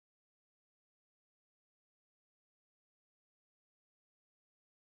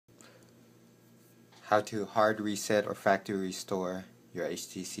How to hard reset or factory restore your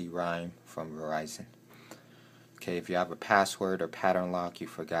HTC Rime from Verizon. Okay, if you have a password or pattern lock you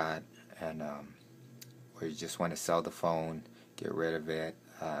forgot, and or you just want to sell the phone, get rid of it,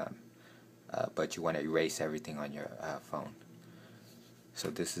 but you want to erase everything on your phone. So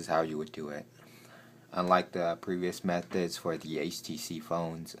this is how you would do it. Unlike the previous methods for the HTC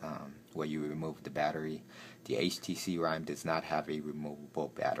phones, where you remove the battery, the HTC Rime does not have a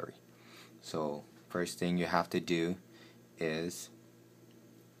removable battery. So first thing you have to do is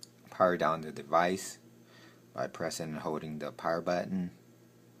power down the device by pressing and holding the power button.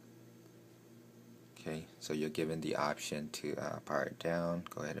 Okay, so you're given the option to power it down.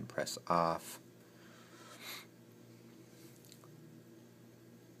 Go ahead and press off.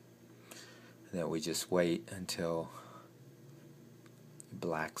 And then we just wait until it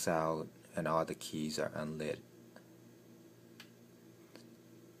blacks out and all the keys are unlit.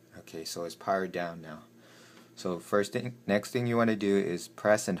 Okay, so it's powered down now. So next thing you want to do is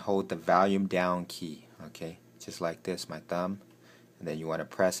press and hold the volume down key. Okay, just like this, my thumb. And then you want to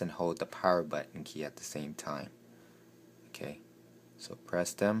press and hold the power button key at the same time. Okay, so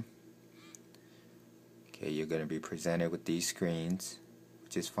press them. Okay, you're going to be presented with these screens,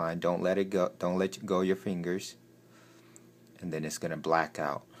 which is fine. Don't let it go. Don't let go your fingers. And then it's going to black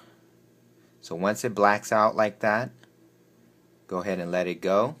out. So once it blacks out like that, go ahead and let it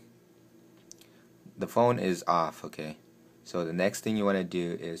go. The phone is off, okay? So the next thing you want to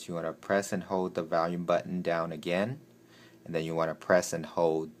do is you want to press and hold the volume button down again, and then you want to press and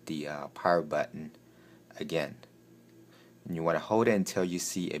hold the power button again. And you want to hold it until you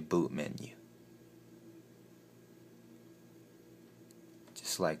see a boot menu.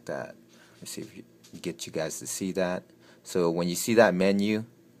 Just like that. Let's see if you get you guys to see that. So when you see that menu,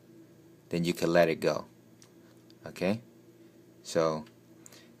 then you can let it go. Okay? So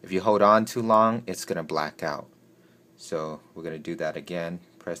if you hold on too long, it's going to black out. So we're going to do that again.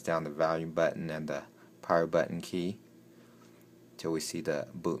 Press down the volume button and the power button key till we see the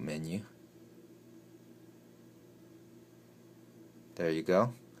boot menu. There you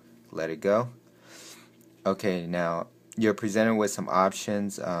go. Let it go. Okay, now you're presented with some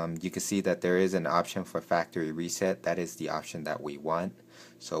options. You can see that there is an option for factory reset. That is the option that we want.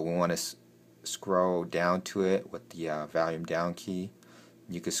 So we want to scroll down to it with the volume down key.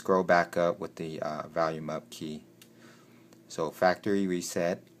 You can scroll back up with the volume up key. So factory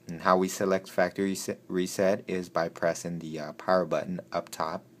reset, and how we select factory reset is by pressing the power button up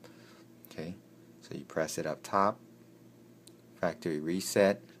top. Okay, so you press it up top, factory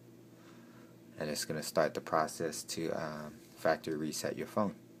reset, and it's going to start the process to factory reset your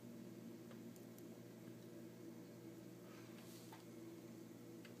phone.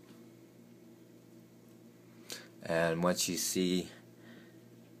 And once you see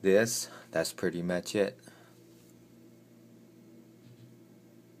this, that's pretty much it.